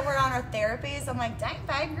 And now that we're on our therapies, I'm like, dang,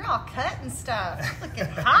 babe, you're all cut and stuff. Looking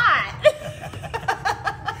hot.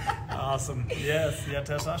 Awesome. Yes. Yeah,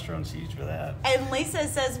 testosterone's huge for that. And Lisa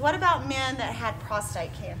says, what about men that had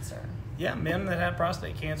prostate cancer? Yeah, men that have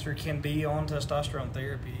prostate cancer can be on testosterone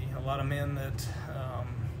therapy. A lot of men that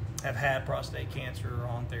have had prostate cancer are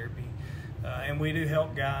on therapy. And we do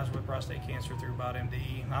help guys with prostate cancer through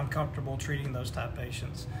BodMD. I'm comfortable treating those type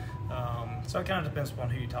patients. So it kind of depends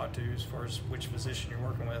upon who you talk to as far as which physician you're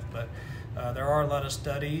working with. But there are a lot of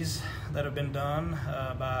studies that have been done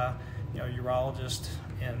by urologists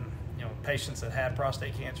in patients that had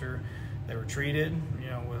prostate cancer. They were treated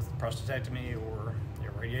with prostatectomy or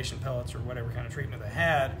radiation pellets or whatever kind of treatment they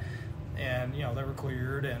had, and they were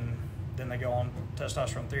cleared, and then they go on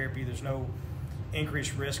testosterone therapy. There's no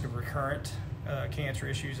increased risk of recurrent cancer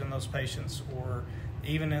issues in those patients, or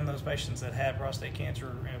even in those patients that had prostate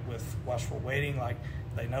cancer with watchful waiting. Like,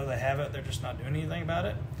 they know they have it, they're just not doing anything about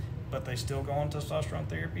it, but they still go on testosterone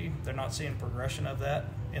therapy. They're not seeing progression of that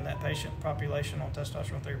in that patient population on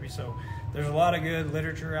testosterone therapy. So there's a lot of good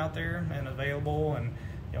literature out there and available, and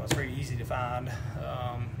it's very easy to find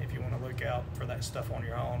if you want to look out for that stuff on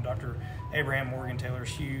your own. Dr. Abraham Morgan-Taylor is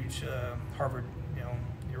huge, Harvard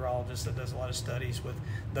urologist that does a lot of studies with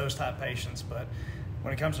those type patients. But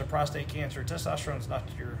when it comes to prostate cancer, testosterone is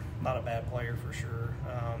not a bad player for sure.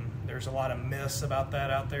 There's a lot of myths about that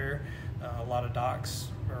out there. A lot of docs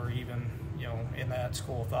are even in that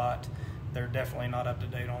school of thought. They're definitely not up to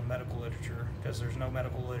date on medical literature, because there's no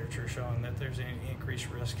medical literature showing that there's any increased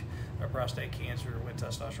risk of prostate cancer with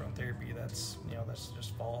testosterone therapy. That's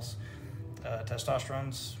just false.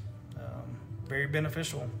 Testosterone's very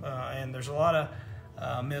beneficial, and there's a lot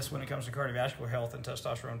of myths when it comes to cardiovascular health and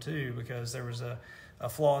testosterone too, because there was a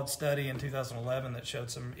flawed study in 2011 that showed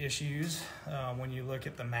some issues when you look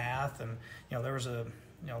at the math, and there was a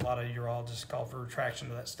lot of urologists called for retraction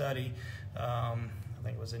to that study. I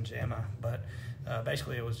think it was in JAMA, but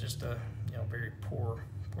basically it was just a very poor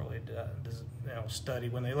study.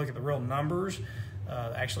 When they look at the real numbers,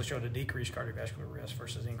 actually showed a decreased cardiovascular risk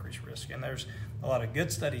versus increased risk. And there's a lot of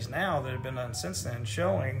good studies now that have been done since then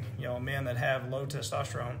showing, men that have low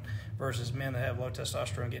testosterone versus men that have low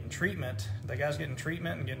testosterone getting treatment. The guys getting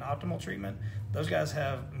treatment and getting optimal treatment, those guys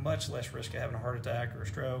have much less risk of having a heart attack or a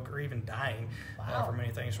stroke or even dying from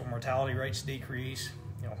many things. So mortality rates decrease,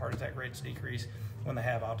 heart attack rates decrease when they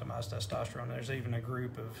have optimized testosterone. There's even a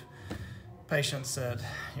group of patients that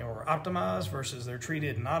are optimized versus they're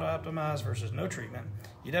treated and not optimized versus no treatment.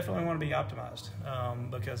 You definitely want to be optimized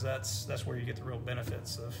because that's where you get the real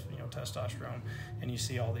benefits of testosterone, and you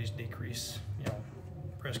see all these decreased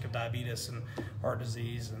risk of diabetes and heart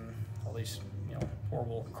disease and all these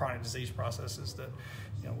horrible chronic disease processes that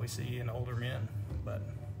we see in older men. But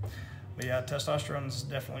yeah, testosterone's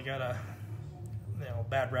definitely got a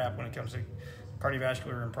bad rap when it comes to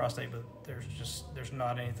cardiovascular and prostate, but there's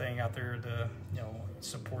not anything out there to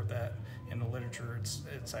support that in the literature.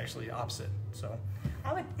 It's actually opposite. So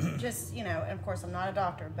I would just and of course I'm not a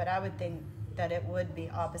doctor, but I would think that it would be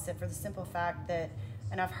opposite for the simple fact that,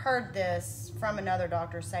 and I've heard this from another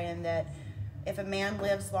doctor saying that if a man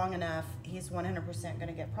lives long enough, he's 100% going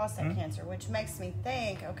to get prostate cancer, which makes me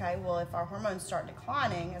think, okay, well, if our hormones start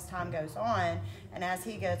declining as time goes on, and as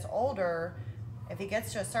he gets older, if he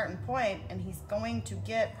gets to a certain point and he's going to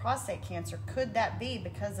get prostate cancer, could that be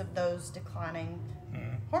because of those declining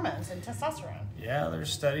hormones and testosterone? Yeah,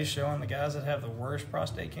 there's studies showing the guys that have the worst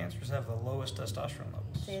prostate cancers have the lowest testosterone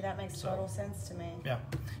levels. See, that makes total sense to me. Yeah.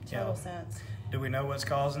 Total sense. Do we know what's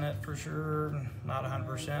causing it for sure? Not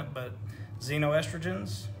 100%, but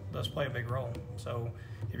xenoestrogens does play a big role. So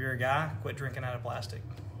if you're a guy, quit drinking out of plastic.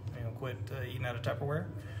 Quit eating out of Tupperware,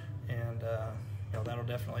 and that'll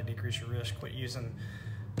definitely decrease your risk. Quit using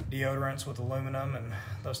deodorants with aluminum and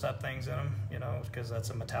those type of things in them, because that's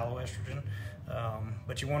a metalloestrogen.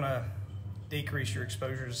 But you want to decrease your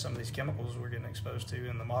exposure to some of these chemicals we're getting exposed to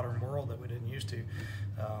in the modern world that we didn't used to.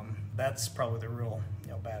 That's probably the real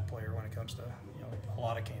bad player when it comes to a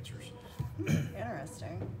lot of cancers.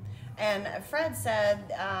 Interesting. And Fred said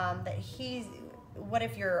that what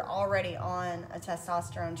if you're already on a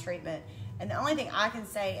testosterone treatment? And the only thing I can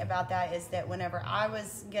say about that is that whenever I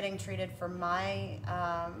was getting treated for my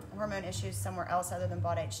hormone issues somewhere else other than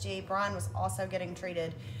BodHD, Brian was also getting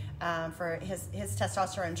treated for his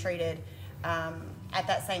testosterone treated at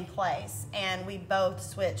that same place. And we both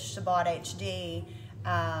switched to BodHD.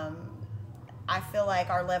 I feel like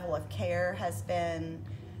our level of care has been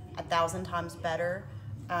 1,000 times better.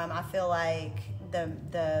 I feel like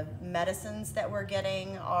the medicines that we're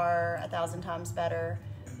getting are 1,000 times better.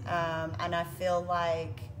 And I feel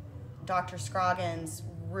like Dr. Scroggins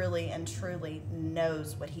really and truly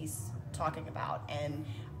knows what he's talking about. And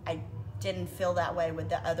I didn't feel that way with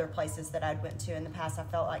the other places that I'd went to in the past. I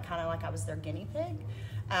felt like kind of like I was their guinea pig,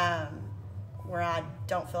 where I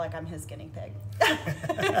don't feel like I'm his guinea pig.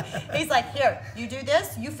 He's like, here, you do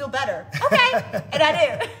this, you feel better. Okay, and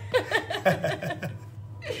I do.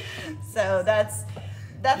 So that's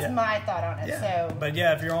my thought on it. Yeah. So, but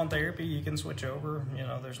yeah, if you're on therapy, you can switch over.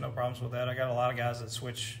 There's no problems with that. I got a lot of guys that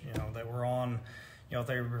switch, that were on,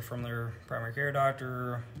 therapy from their primary care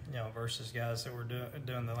doctor, versus guys that were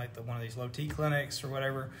doing one of these low T clinics or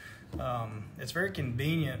whatever. It's very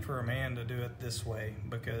convenient for a man to do it this way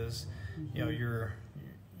because,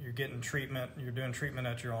 you're getting treatment, you're doing treatment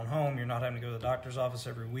at your own home. You're not having to go to the doctor's office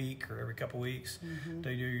every week or every couple weeks to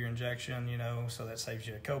do your injection, so that saves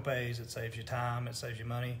you copays, it saves you time, it saves you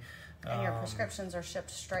money. And your prescriptions are shipped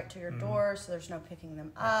straight to your door, so there's no picking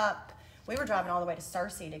them up. We were driving all the way to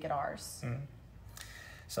Searcy to get ours.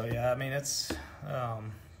 So yeah, I mean, it's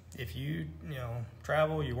if you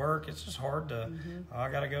travel, you work, it's just hard to. I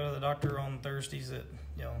got to go to the doctor on Thursdays at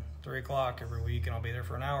 3:00 every week, and I'll be there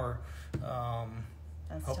for an hour.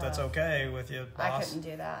 Hope tough. That's okay with you, boss. I couldn't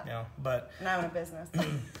do that. But and I own a business.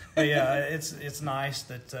 But yeah, it's nice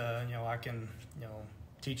that I can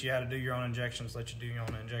teach you how to do your own injections, let you do your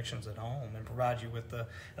own injections at home, and provide you with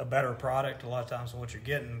a better product a lot of times than what you're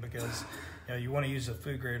getting, because you want to use a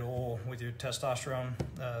food grade oil with your testosterone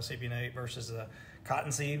CP8 versus a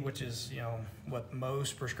cottonseed, which is what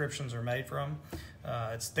most prescriptions are made from.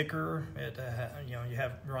 It's thicker. It you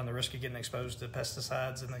run the risk of getting exposed to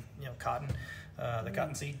pesticides in the cotton, the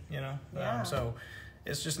cottonseed. Yeah. So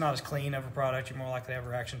it's just not as clean of a product. You're more likely to have a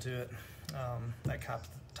reaction to it. That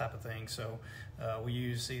type of thing. So we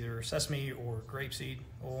use either sesame or grapeseed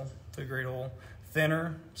oil, food grade oil,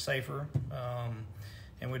 thinner, safer.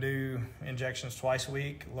 And we do injections twice a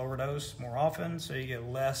week, lower dose more often, so you get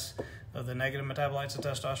less of the negative metabolites of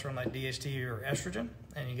testosterone like DHT or estrogen.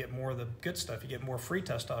 and you get more of the good stuff. You get more free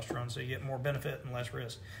testosterone, so you get more benefit and less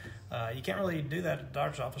risk. You can't really do that at the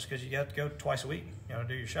doctor's office because you have to go twice a week,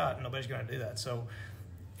 do your shot, and nobody's going to do that. So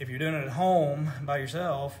if you're doing it at home by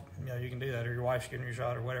yourself, you can do that, or your wife's getting your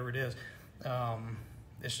shot, or whatever it is.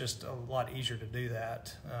 It's just a lot easier to do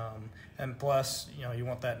that. And plus, you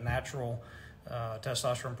want that natural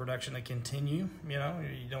testosterone production to continue.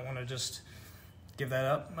 You don't want to just give that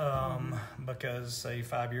up because, say,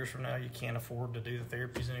 5 years from now, you can't afford to do the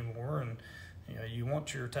therapies anymore. And, you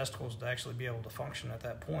want your testicles to actually be able to function at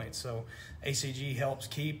that point. So ACG helps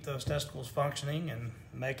keep those testicles functioning and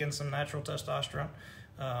making some natural testosterone.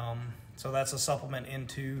 So that's a supplement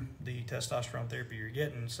into the testosterone therapy you're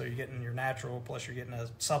getting. So you're getting your natural, plus you're getting a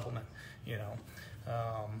supplement,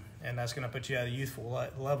 and that's going to put you at a youthful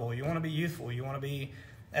level. You want to be youthful. You want to be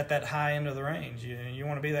at that high end of the range. You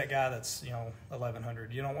want to be that guy that's,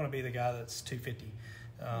 1,100. You don't want to be the guy that's 250.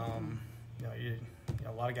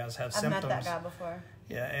 A lot of guys have symptoms. I've met that guy before.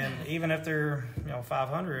 Yeah, and even if they're,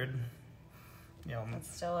 500,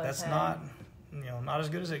 that's still okay. That's not, not as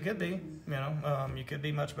good as it could be. You could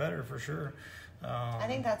be much better for sure. I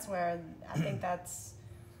think that's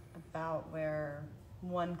about where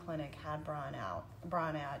one clinic had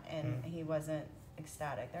Brian at, and he wasn't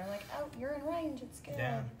ecstatic. They're like, "Oh, you're in range. It's good."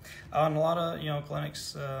 Yeah, and a lot of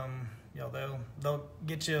clinics, they'll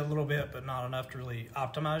get you a little bit, but not enough to really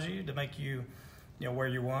optimize you to make you, where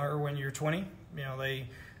you were when you're 20. They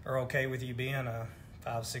are okay with you being a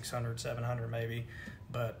 500, 600, 700 maybe,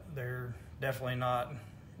 but they're definitely not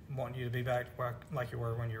wanting you to be back like you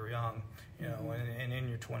were when you were young, and in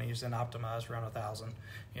your 20s and optimized around 1,000,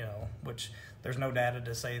 which there's no data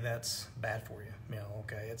to say that's bad for you.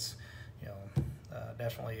 Okay, it's,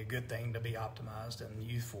 definitely a good thing to be optimized and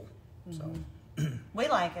youthful. So we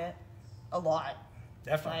like it a lot.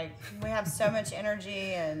 Definitely. Like, we have so much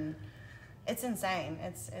energy, and it's insane.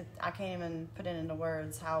 I can't even put it into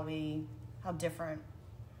words how different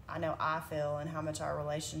I know I feel, and how much our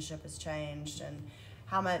relationship has changed, and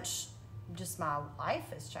how much just my life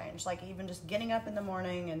has changed. Like, even just getting up in the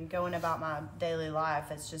morning and going about my daily life,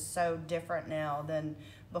 it's just so different now than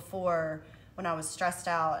before, when I was stressed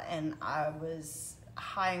out and I was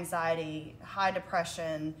high anxiety, high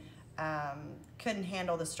depression, couldn't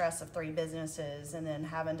handle the stress of 3 businesses, and then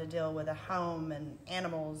having to deal with a home and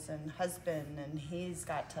animals and husband, and he's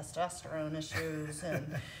got testosterone issues,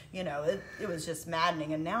 and it was just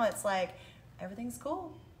maddening. And now it's like everything's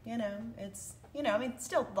cool. It's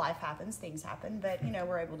still life happens, things happen, but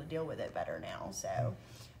we're able to deal with it better now. So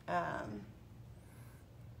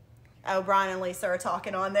Brian and Lisa are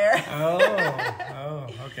talking on there. Oh,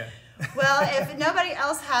 okay. Well, if nobody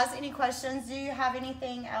else has any questions, do you have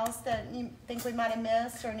anything else that you think we might have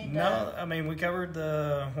missed or need to? No, I mean, we covered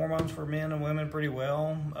the hormones for men and women pretty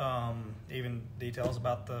well, even details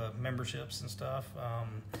about the memberships and stuff.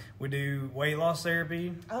 We do weight loss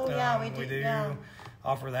therapy. Oh, yeah, we do.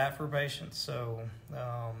 Offer that for patients. So,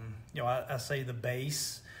 I say the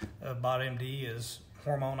base of BodMD is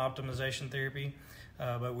hormone optimization therapy.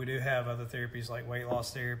 But we do have other therapies like weight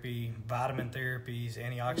loss therapy, vitamin therapies,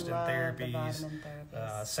 antioxidant therapies,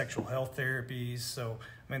 sexual health therapies. So,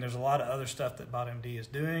 I mean, there's a lot of other stuff that BodMD is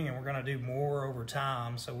doing, and we're going to do more over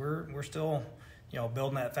time. So we're still,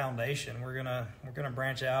 building that foundation. We're gonna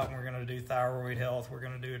branch out, and we're gonna do thyroid health. We're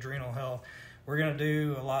gonna do adrenal health. We're gonna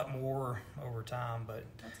do a lot more over time. But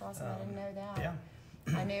that's awesome. I didn't know that. Yeah.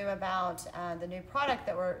 I knew about the new product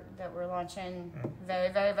that we're launching very,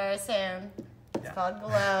 very, very soon. It's called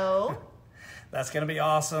Glow. That's going to be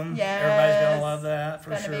awesome. Yes. Everybody's going to love that for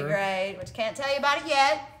sure. It's going to be great, which can't tell you about it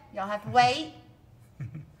yet. Y'all have to wait.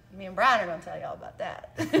 Me and Brian are going to tell y'all about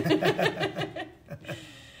that.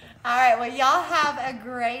 All right, well, y'all have a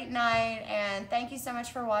great night, and thank you so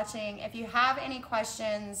much for watching. If you have any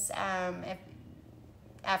questions, if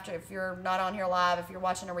you're not on here live, if you're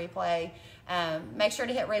watching a replay, make sure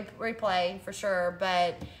to hit replay for sure.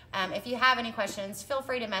 But if you have any questions, feel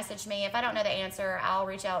free to message me. If I don't know the answer, I'll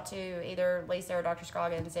reach out to either Lisa or Dr.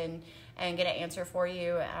 Scroggins and get an answer for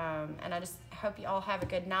you. And I just hope you all have a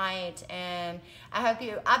good night. And I hope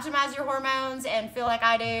you optimize your hormones and feel like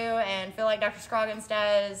I do, and feel like Dr. Scroggins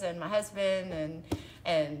does, and my husband,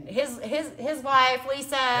 and his wife,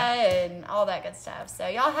 Lisa, and all that good stuff. So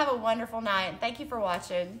y'all have a wonderful night. And thank you for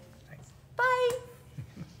watching. Thanks. Bye.